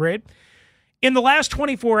get your grade. In the last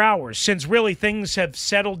 24 hours, since really things have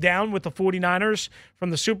settled down with the 49ers from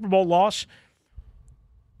the Super Bowl loss,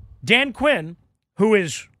 Dan Quinn, who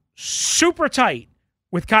is super tight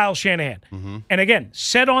with Kyle Shanahan, and again,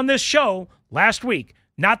 said on this show last week,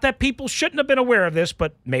 not that people shouldn't have been aware of this,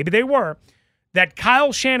 but maybe they were, that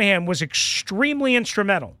Kyle Shanahan was extremely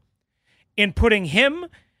instrumental in putting him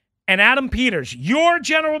and Adam Peters, your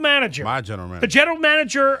general manager, my general manager, the general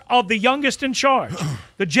manager of the youngest in charge,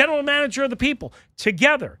 the general manager of the people,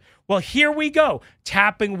 together. Well, here we go,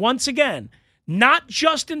 tapping once again, not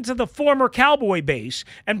just into the former Cowboy base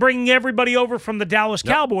and bringing everybody over from the Dallas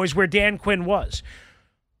Cowboys where Dan Quinn was,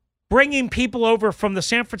 bringing people over from the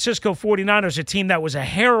San Francisco 49ers, a team that was a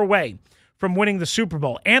hair away from winning the Super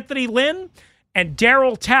Bowl. Anthony Lynn and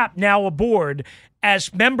Darryl Tapp now aboard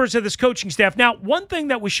as members of this coaching staff. Now, one thing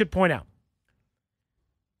that we should point out,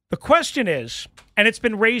 the question is, and it's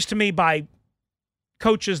been raised to me by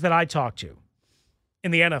coaches that I talk to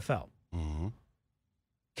in the NFL,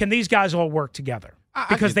 can these guys all work together?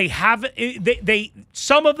 Because they have,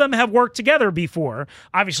 some of them have worked together before.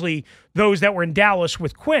 Obviously, those that were in Dallas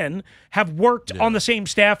with Quinn have worked on the same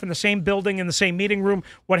staff in the same building, in the same meeting room,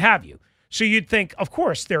 what have you. So you'd think, of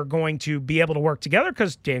course, they're going to be able to work together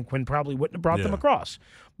because Dan Quinn probably wouldn't have brought them across.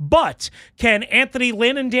 But can Anthony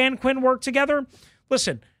Lynn and Dan Quinn work together?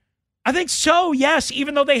 Listen, I think so, yes,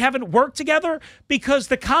 even though they haven't worked together, because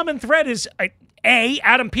the common thread is A,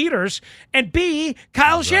 Adam Peters, and B,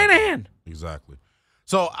 Kyle Shanahan. Exactly.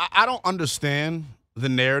 So I don't understand the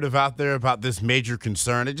narrative out there about this major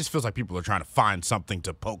concern. It just feels like people are trying to find something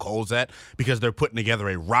to poke holes at because they're putting together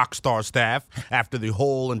a rock star staff after the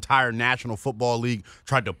whole entire National Football League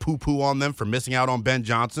tried to poo-poo on them for missing out on Ben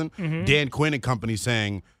Johnson. Dan Quinn and company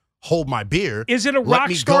saying, hold my beer. Is it a rock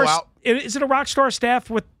star? Is it a rock star staff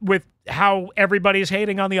with how everybody is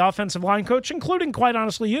hating on the offensive line coach, including, quite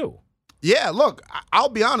honestly, you? Yeah, look, I'll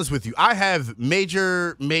be honest with you. I have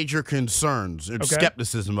major concerns and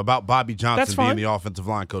skepticism about Bobby Johnson being the offensive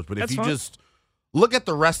line coach. But if you just look at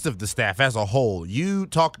the rest of the staff as a whole, you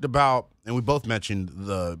talked about, and we both mentioned,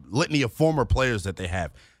 the litany of former players that they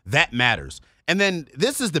have. That matters. And then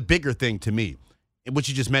this is the bigger thing to me, which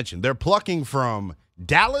you just mentioned. They're plucking from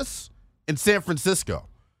Dallas and San Francisco.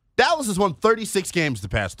 Dallas has won 36 games the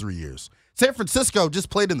past 3 years. San Francisco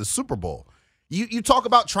just played in the Super Bowl. You talk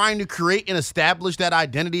about trying to create and establish that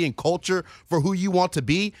identity and culture for who you want to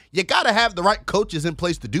be. You got to have the right coaches in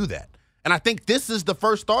place to do that. And I think this is the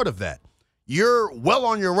first start of that. You're well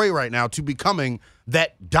on your way right now to becoming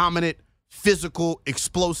that dominant, physical,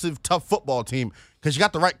 explosive, tough football team because you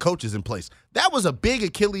got the right coaches in place. That was a big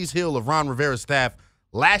Achilles heel of Ron Rivera's staff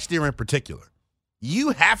last year in particular.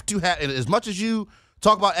 You have to have, as much as you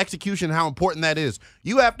talk about execution and how important that is,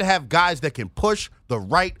 you have to have guys that can push the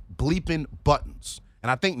right bleeping buttons.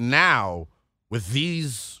 And I think now, with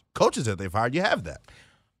these coaches that they've hired, you have that.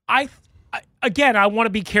 I want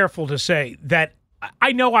to be careful to say that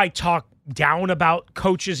I know I talk down about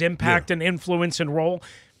coaches' impact and influence and role.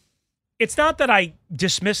 It's not that I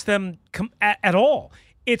dismiss them at all.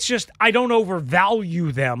 It's just I don't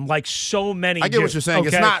overvalue them like so many I get do. What you're saying.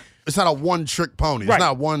 Okay? It's not a one-trick pony. Right. It's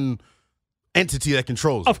not one entity that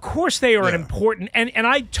controls it. Of course they are an important, and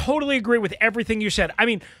I totally agree with everything you said. I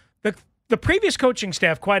mean, the previous coaching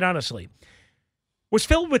staff, quite honestly, was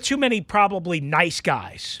filled with too many probably nice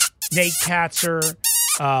guys. Nate Katzer,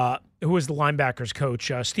 who was the linebackers coach,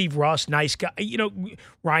 Steve Russ, nice guy.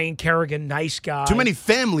 Ryan Kerrigan, nice guy. Too many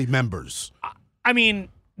family members. I mean,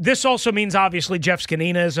 this also means obviously Jeff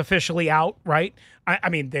Scanina is officially out, right? I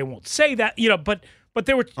mean, they won't say that, but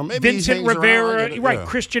there were Vincent Rivera, right?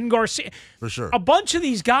 Christian Garcia. For sure. A bunch of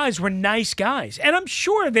these guys were nice guys. And I'm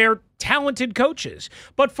sure they're talented coaches.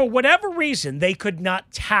 But for whatever reason, they could not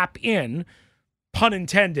tap in, pun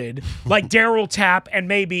intended, like Darryl Tapp and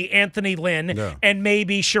maybe Anthony Lynn and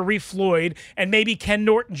maybe Sharif Floyd and maybe Ken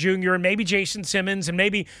Norton Jr. and maybe Jason Simmons and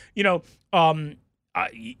maybe, the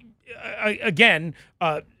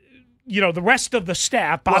rest of the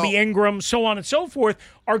staff, Bobby Ingram, so on and so forth,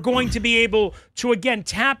 are going to be able to, again,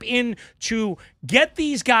 tap in to get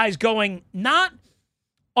these guys going, not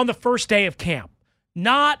on the first day of camp,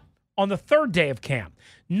 not on the third day of camp,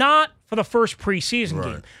 not for the first preseason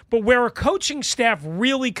game, but where a coaching staff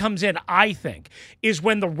really comes in, I think, is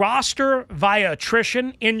when the roster via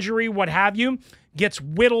attrition, injury, what have you, gets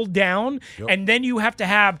whittled down, and then you have to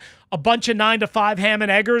have a bunch of 9-to-5 ham and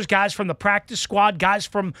eggers, guys from the practice squad, guys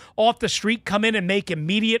from off the street come in and make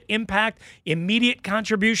immediate impact, immediate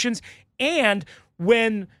contributions. And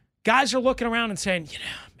when guys are looking around and saying,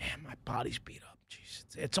 man, my body's beat up.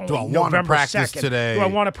 Jeez, it's only November 2nd. Today? Do I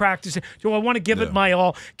want to practice it? Do I want to give it my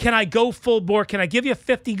all? Can I go full bore? Can I give you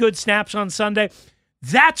 50 good snaps on Sunday?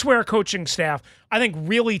 That's where a coaching staff, I think,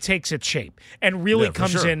 really takes its shape and really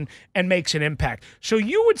comes in and makes an impact. So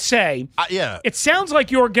you would say, it sounds like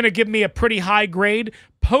you're going to give me a pretty high grade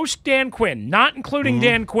post Dan Quinn, not including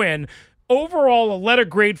Dan Quinn. Overall, a letter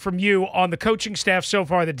grade from you on the coaching staff so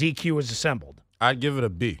far that DQ has assembled. I'd give it a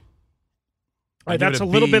B. That's a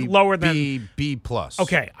little bit lower than B plus.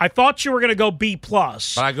 Okay, I thought you were going to go B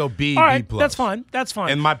plus, but I go B. All right, B plus. That's fine.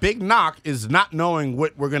 And my big knock is not knowing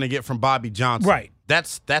what we're going to get from Bobby Johnson. Right.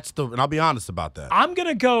 And I'll be honest about that. I'm going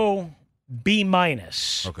to go B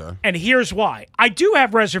minus. Okay. And here's why. I do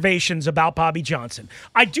have reservations about Bobby Johnson.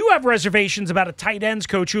 I do have reservations about a tight ends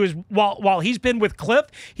coach who is, while he's been with Cliff,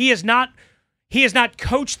 he has not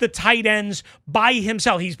coached the tight ends by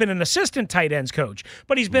himself. He's been an assistant tight ends coach,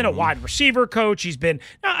 but he's been a wide receiver coach. He's been,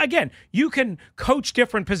 now again, you can coach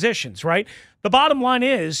different positions, right? The bottom line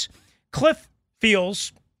is Cliff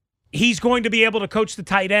feels he's going to be able to coach the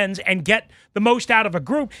tight ends and get the most out of a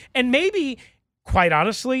group. And maybe, quite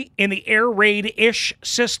honestly, in the air raid-ish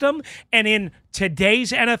system and in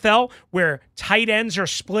today's NFL where tight ends are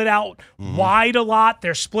split out wide a lot,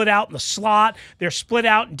 they're split out in the slot, they're split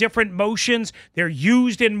out in different motions, they're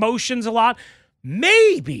used in motions a lot,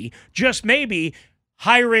 maybe, just maybe,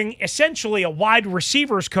 hiring essentially a wide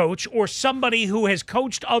receivers coach or somebody who has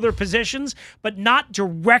coached other positions but not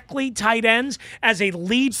directly tight ends as a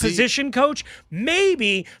lead position coach,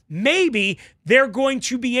 maybe they're going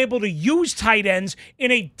to be able to use tight ends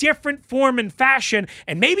in a different form and fashion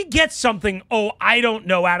and maybe get something, I don't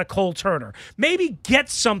know, out of Cole Turner. Maybe get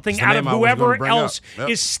something out of whoever else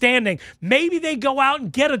is standing. Maybe they go out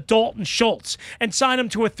and get a Dalton Schultz and sign him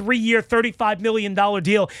to a 3-year, $35 million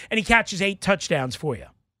deal and he catches 8 touchdowns for you.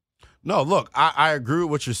 No, look, I agree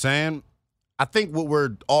with what you're saying. I think what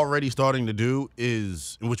we're already starting to do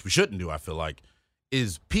is, and which we shouldn't do, I feel like,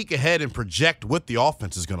 is peek ahead and project what the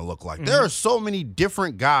offense is going to look like. There are so many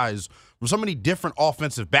different guys from so many different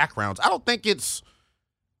offensive backgrounds. I don't think we're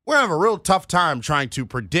going to have a real tough time trying to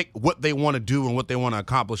predict what they want to do and what they want to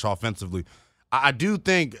accomplish offensively. I do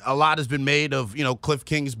think a lot has been made of, Cliff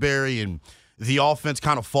Kingsbury and the offense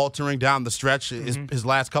kind of faltering down the stretch his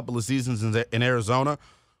last couple of seasons in Arizona.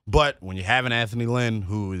 But when you have an Anthony Lynn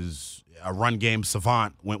who is a run game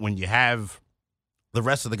savant, when you have the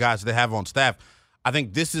rest of the guys that they have on staff, I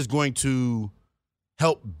think this is going to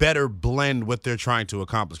help better blend what they're trying to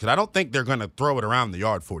accomplish. Because I don't think they're going to throw it around the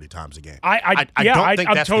yard 40 times a game. I don't think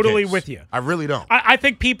that's totally the case. with you. I really don't. I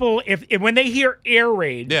think people, if when they hear air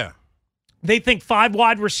raid, they think 5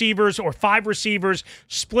 wide receivers or 5 receivers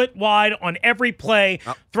split wide on every play,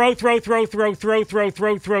 throw,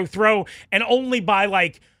 and only by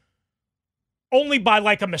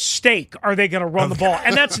a mistake are they going to run the ball.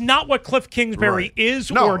 And that's not what Cliff Kingsbury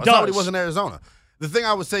is or does. No, that's not what he was in Arizona. The thing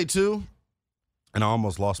I would say, too, and I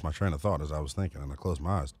almost lost my train of thought as I was thinking, and I closed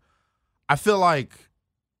my eyes. I feel like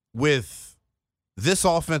with this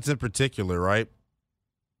offense in particular, right,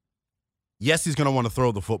 yes, he's going to want to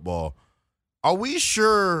throw the football. Are we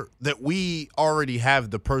sure that we already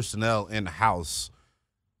have the personnel in-house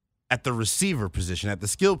at the receiver position, at the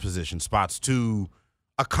skill position spots to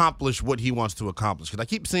accomplish what he wants to accomplish? Because I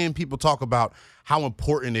keep seeing people talk about how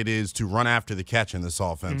important it is to run after the catch in this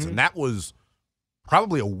offense, and that was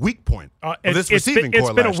probably a weak point of this receiving core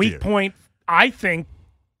last year. It's been a weak point, I think,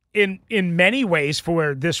 in many ways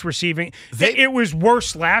for this receiving. It was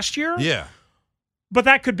worse last year. Yeah. But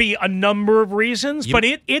that could be a number of reasons. But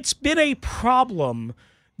it's been a problem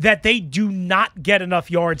that they do not get enough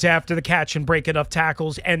yards after the catch and break enough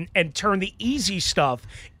tackles and turn the easy stuff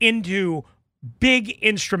into big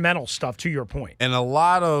instrumental stuff, to your point. And a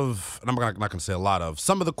lot of, and I'm not going to say a lot of,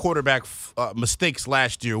 some of the quarterback mistakes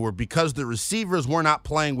last year were because the receivers were not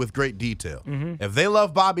playing with great detail. If they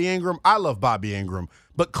love Bobby Ingram, I love Bobby Ingram.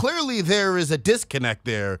 But clearly there is a disconnect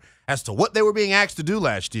there as to what they were being asked to do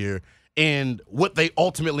last year and what they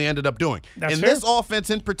ultimately ended up doing. This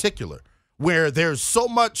offense in particular, where there's so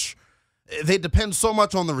much, they depend so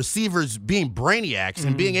much on the receivers being brainiacs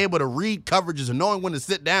and being able to read coverages and knowing when to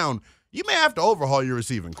sit down, you may have to overhaul your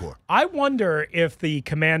receiving core. I wonder if the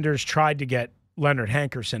Commanders tried to get Leonard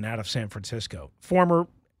Hankerson out of San Francisco, former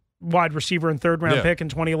wide receiver and third-round pick in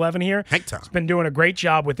 2011 here. Hank Town. It's been doing a great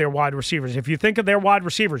job with their wide receivers. If you think of their wide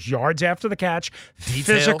receivers, yards after the catch,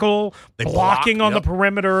 physical, blocking on the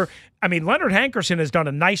perimeter. I mean, Leonard Hankerson has done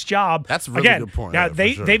a nice job. That's a really good point. Now,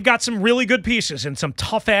 they've got some really good pieces and some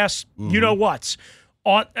tough-ass you-know-whats.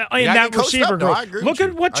 in that receiver group. Look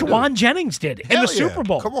at what Juwan Jennings did in the Super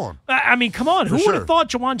Bowl. Come on. I mean, come on. Who would have thought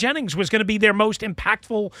Juwan Jennings was going to be their most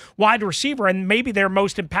impactful wide receiver and maybe their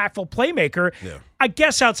most impactful playmaker? Yeah. I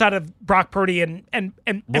guess outside of Brock Purdy and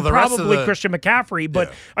probably Christian McCaffrey.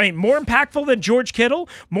 But, I mean, more impactful than George Kittle,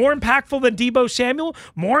 more impactful than Deebo Samuel,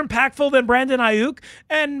 more impactful than Brandon Ayuk,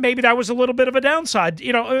 and maybe that was a little bit of a downside.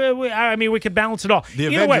 I mean, we could balance it all. The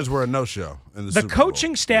Avengers were a no-show in the Super Bowl. The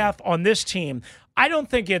coaching staff on this team, I don't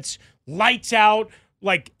think it's lights out,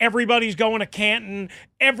 like everybody's going to Canton,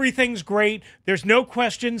 everything's great, there's no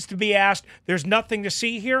questions to be asked, there's nothing to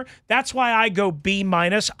see here. That's why I go B-.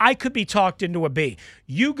 I could be talked into a B.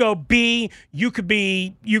 You go B, you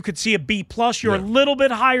could see a B+. You're a little bit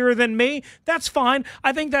higher than me. That's fine.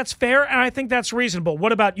 I think that's fair, and I think that's reasonable.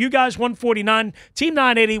 What about you guys? 149, Team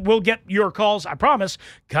 980, we'll get your calls, I promise.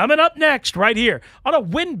 Coming up next, right here on a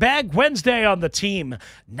Win Bag Wednesday on the Team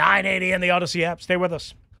 980 and the Odyssey app. Stay with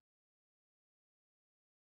us.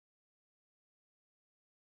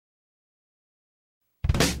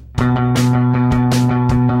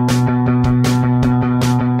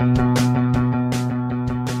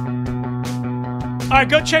 All right,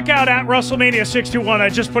 go check out at WrestleMania 621. I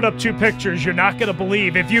just put up 2 pictures you're not going to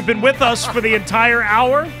believe. If you've been with us for the entire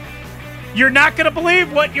hour, you're not going to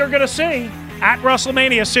believe what you're going to see at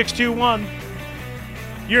WrestleMania 621.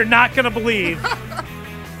 You're not going to believe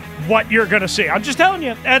what you're going to see. I'm just telling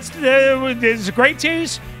you. It's a great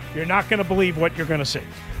tease. You're not going to believe what you're going to see.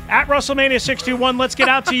 At WrestleMania 621, let's get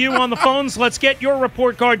out to you on the phones. Let's get your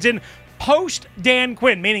report cards in post Dan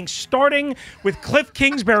Quinn, meaning starting with Cliff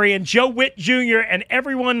Kingsbury and Joe Witt Jr. and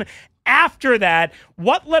everyone after that.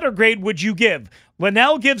 What letter grade would you give?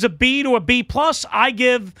 Linnell gives a B to a B+. I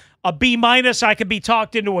give a B-. I could be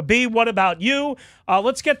talked into a B. What about you?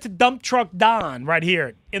 Let's get to Dump Truck Don right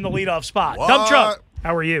here in the leadoff spot. What? Dump Truck,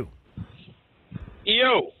 how are you?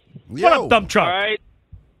 Yo. What up, Dump Truck? All right.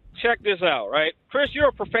 Check this out, right? Chris, you're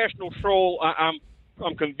a professional troll.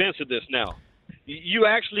 I'm convinced of this now. You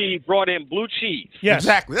actually brought in blue cheese. Yes.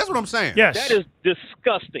 Exactly. That's what I'm saying. Yes. That is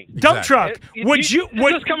disgusting. Dump Truck, would This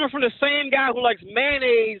is coming from the same guy who likes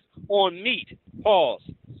mayonnaise on meat.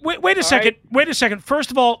 Pause. Wait a second. Right? Wait a second.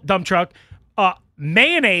 First of all, Dump Truck,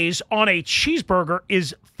 mayonnaise on a cheeseburger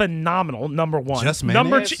is phenomenal, number one. Just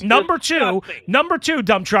mayonnaise? Number two,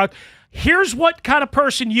 Dump Truck, here's what kind of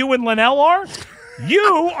person you and Linnell are.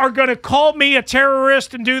 You are going to call me a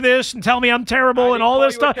terrorist and do this and tell me I'm terrible and all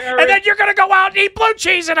this stuff, and then you're going to go out and eat blue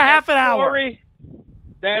cheese in a half an hour.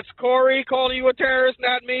 That's Corey calling you a terrorist,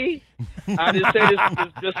 not me. I just said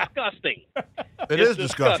it's disgusting. It is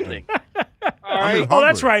disgusting. All right. Oh,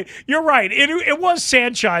 that's right. You're right. It was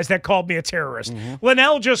Sanchez that called me a terrorist.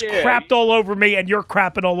 Linnell just crapped all over me, and you're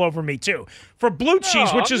crapping all over me too. For blue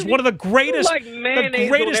cheese, which is one of the greatest,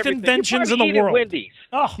 inventions in the world. Wendy's.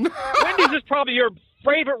 Oh. Wendy's is probably your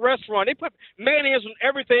favorite restaurant. They put mayonnaise on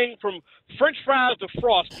everything from French fries to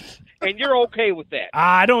Frosties, and you're okay with that.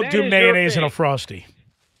 I don't do mayonnaise in a Frosty.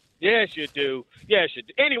 Yes, you do. Yes, you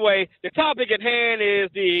do. Anyway, the topic at hand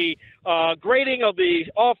is the grading of the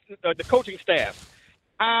coaching staff.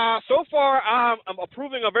 So far, I'm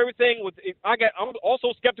approving of everything. I'm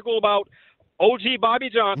also skeptical about OG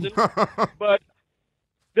Bobby Johnson, but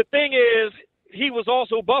the thing is, he was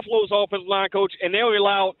also Buffalo's offensive line coach, and they only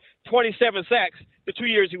allowed 27 sacks the 2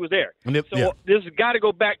 years he was there. This has got to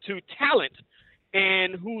go back to talent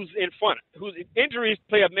and who's in front. Whose injuries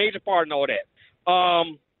play a major part in all that.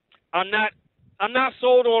 I'm not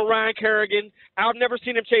sold on Ryan Kerrigan. I've never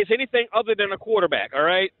seen him chase anything other than a quarterback, all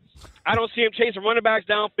right? I don't see him chasing running backs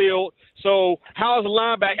downfield. So how is a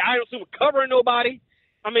linebacker? I don't see him covering nobody.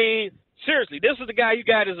 I mean, seriously, this is the guy you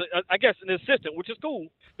got as, I guess, an assistant, which is cool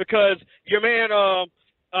because your man,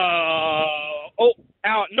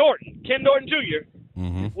 Norton, Ken Norton Jr.,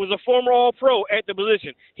 was a former All-Pro at the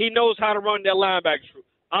position. He knows how to run that linebacker group.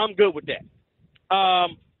 I'm good with that.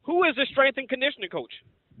 Who is the strength and conditioning coach?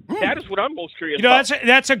 That is what I'm most curious about.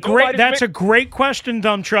 That's a great question,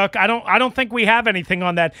 Dumb Truck. I don't think we have anything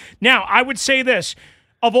on that. Now, I would say this.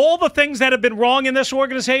 Of all the things that have been wrong in this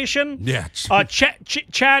organization,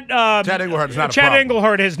 Chad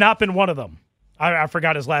Englehart has not been one of them. I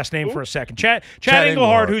forgot his last name for a second. Chad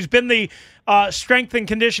Englehart, who's been the strength and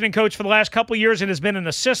conditioning coach for the last couple of years and has been an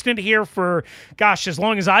assistant here for, as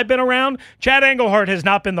long as I've been around. Chad Englehart has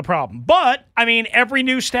not been the problem. But, I mean, every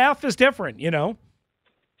new staff is different, you know.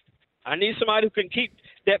 I need somebody who can keep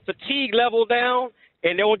that fatigue level down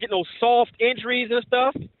and they won't get no soft injuries and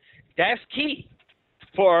stuff. That's key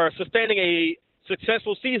for sustaining a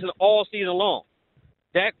successful season all season long.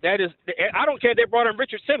 That is, I don't care if they brought in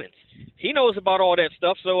Richard Simmons. He knows about all that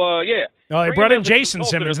stuff. So, yeah. No, they brought in Jason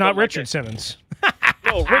Simmons, not Richard Simmons.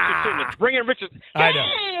 No, Richardson. Bring in Richardson. I know.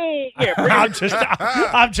 Yeah,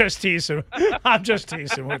 I'm just teasing. I'm just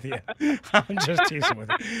teasing with you.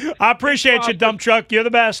 I appreciate you, dump truck. You're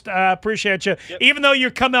the best. I appreciate you. Yep. Even though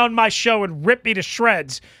you come on my show and rip me to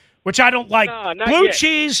shreds, which I don't like. Blue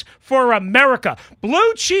cheese for America.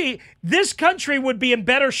 Blue cheese. This country would be in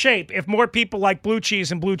better shape if more people like blue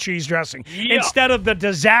cheese and blue cheese dressing instead of the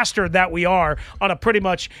disaster that we are on a pretty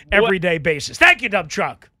much everyday basis. Thank you, dump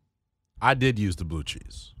truck. I did use the blue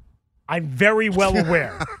cheese. I'm very well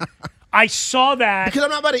aware. I saw that. Because I'm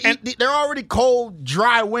not about to eat. They're already cold,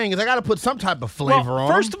 dry wings. I got to put some type of flavor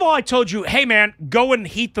on. First of all, I told you, hey, man, go and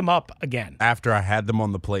heat them up again. After I had them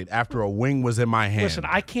on the plate, after a wing was in my hand. Listen,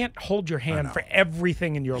 I can't hold your hand for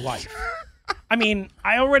everything in your life. I mean,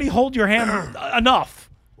 I already hold your hand enough.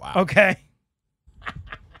 Wow. Okay?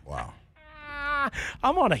 Wow.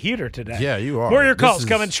 I'm on a heater today. Yeah, you are. More of your calls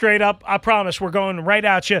coming straight up. I promise we're going right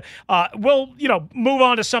at you. We'll, move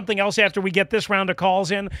on to something else after we get this round of calls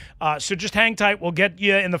in. So just hang tight. We'll get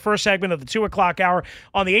you in the first segment of the 2 o'clock hour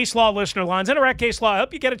on the Ace Law listener lines. Interact Ace Law. I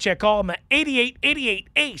hope you get a check. Call them at 8888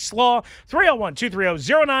 Ace Law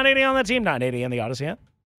 301-230-0980 on the team 980 on the Odyssey app.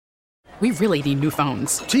 We really need new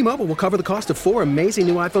phones. T-Mobile will cover the cost of 4 amazing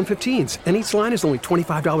new iPhone 15s, and each line is only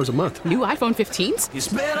 $25 a month. New iPhone 15s? It's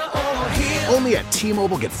better over here. Only at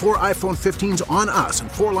T-Mobile, get 4 iPhone 15s on us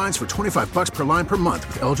and 4 lines for $25 per line per month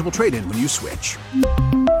with eligible trade-in when you switch.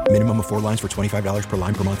 Minimum of 4 lines for $25 per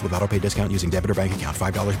line per month with autopay discount using debit or bank account.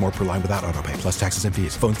 $5 more per line without autopay, plus taxes and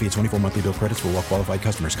fees. Phone fee at 24 monthly bill credits for well-qualified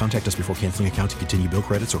customers. Contact us before canceling account to continue bill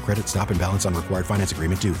credits or credit stop and balance on required finance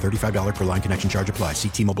agreement due. $35 per line connection charge applies. See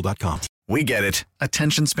T-Mobile.com. We get it.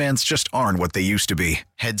 Attention spans just aren't what they used to be.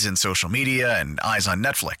 Heads in social media and eyes on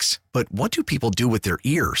Netflix. But what do people do with their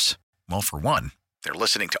ears? Well, for one, they're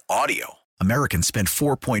listening to audio. Americans spend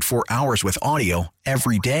 4.4 hours with audio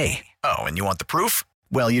every day. Oh, and you want the proof?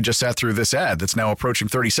 Well, you just sat through this ad that's now approaching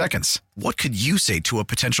 30 seconds. What could you say to a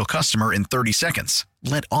potential customer in 30 seconds?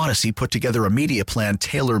 Let Odyssey put together a media plan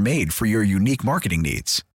tailor-made for your unique marketing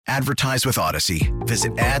needs. Advertise with Odyssey.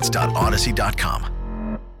 Visit ads.odyssey.com.